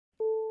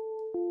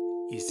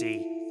You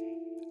see,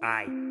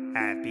 I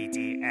have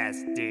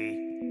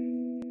PTSD.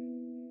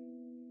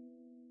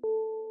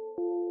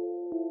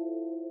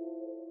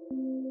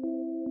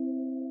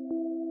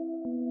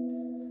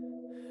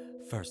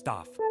 First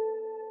off,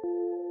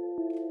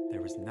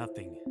 there is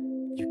nothing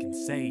you can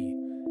say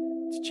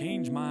to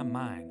change my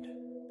mind.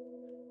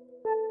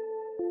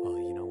 Well,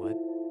 you know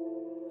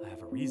what? I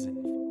have a reason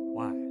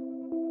why.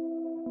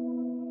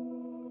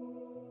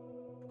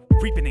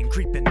 Reaping and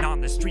creeping on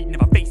the street,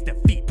 never face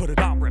defeat, put it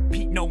on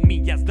repeat. Know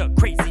me as the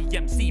crazy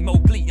MC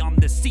Mogley on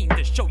the scene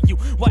to show you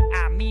what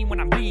I mean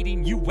when I'm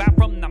bleeding you out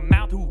from the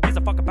mouth. Who gives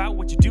a fuck about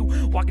what you do?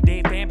 Walk a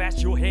dead fan,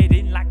 bash your head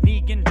in like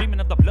Negan, dreaming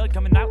of the blood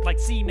coming out like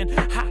semen.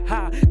 Ha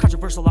ha,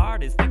 controversial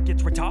artists think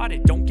it's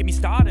retarded. Don't get me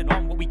started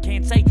on what we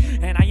can't say,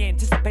 and I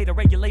anticipate a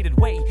regulated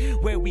way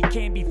where we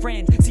can be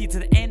friends. See it to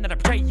the end that I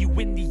betray you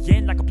in the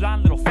end like a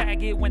blind little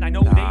faggot when I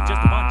know they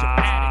just a bunch of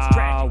addicts.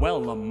 Tragic.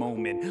 Well, a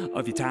moment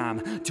of your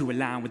time to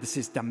align with the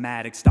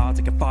systematic stars.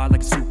 Take a far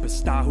like a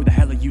superstar. Who the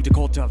hell are you to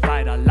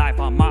cultivate a life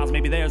on Mars?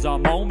 Maybe there's a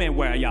moment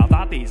where y'all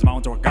thought these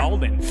moments were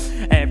golden.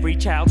 Every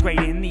child's great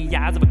in the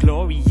eyes of a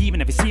glory,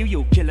 even if a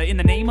serial killer in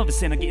the name of a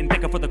sinner. Getting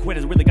thicker for the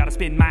quitters. Really gotta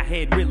spin my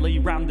head really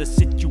around the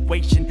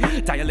situation.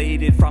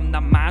 Dilated from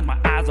the mind, my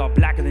eyes are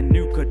blacker than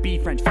new could be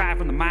French fry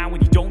from the mind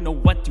when you don't know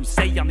what to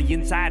say on the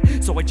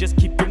inside. So I just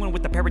keep doing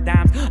with the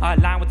paradigms,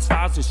 align with the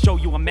stars to show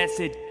you a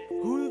message.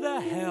 Who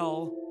the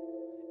hell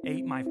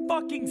ate my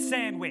fucking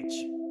sandwich?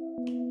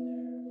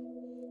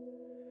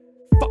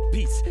 Fuck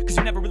peace, cause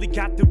you never really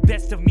got the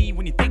best of me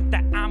when you think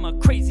that I'm a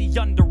crazy,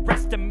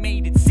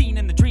 underestimated scene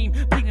in the dream.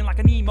 Bleeding like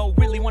an emo,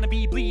 really wanna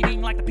be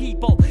bleeding like the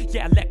people.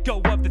 Yeah, let go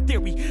of the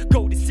theory,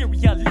 go to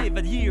Syria, live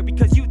a year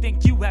because you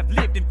think you have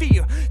lived in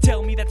fear.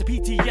 Tell me that's a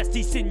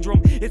PTSD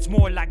syndrome, it's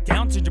more like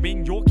Down syndrome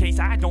in your case.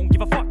 I don't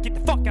give a fuck, get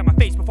the fuck out my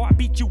face before I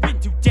beat you in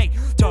today.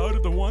 Tired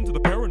of the ones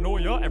with the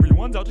paranoia,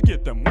 everyone's out to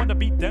get them, want to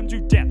beat them to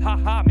death.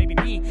 Haha, maybe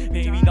me,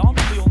 maybe I'm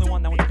the only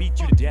one that wants to beat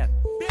you to death.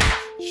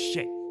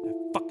 Shit,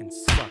 that fucking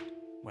sucked.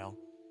 Well,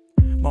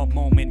 a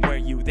moment where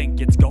you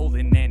think it's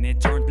golden and it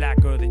turns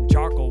blacker than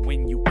charcoal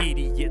when you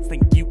idiots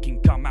think you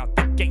can come out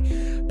the gate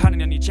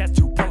pounding on your chest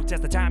to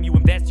protest the time you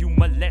invest. You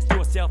molest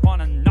yourself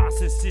on a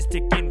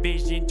narcissistic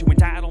envision to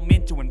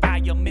entitlement to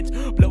environments.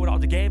 Blow it all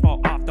together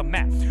off the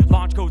map.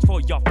 Launch codes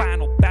for your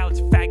final ballots.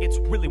 Faggots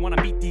really want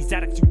to beat these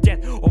addicts to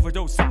death.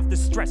 Overdose off the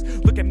stress.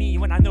 Look at me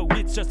when I know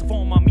it's just a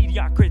form of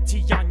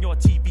mediocrity on your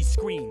TV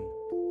screen.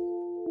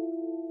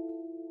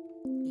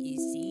 You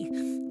see,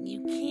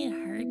 you can't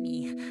hurt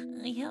me.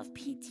 I have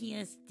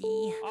PTSD.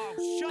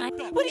 Oh,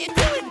 shut up! What are you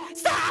doing?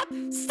 Stop!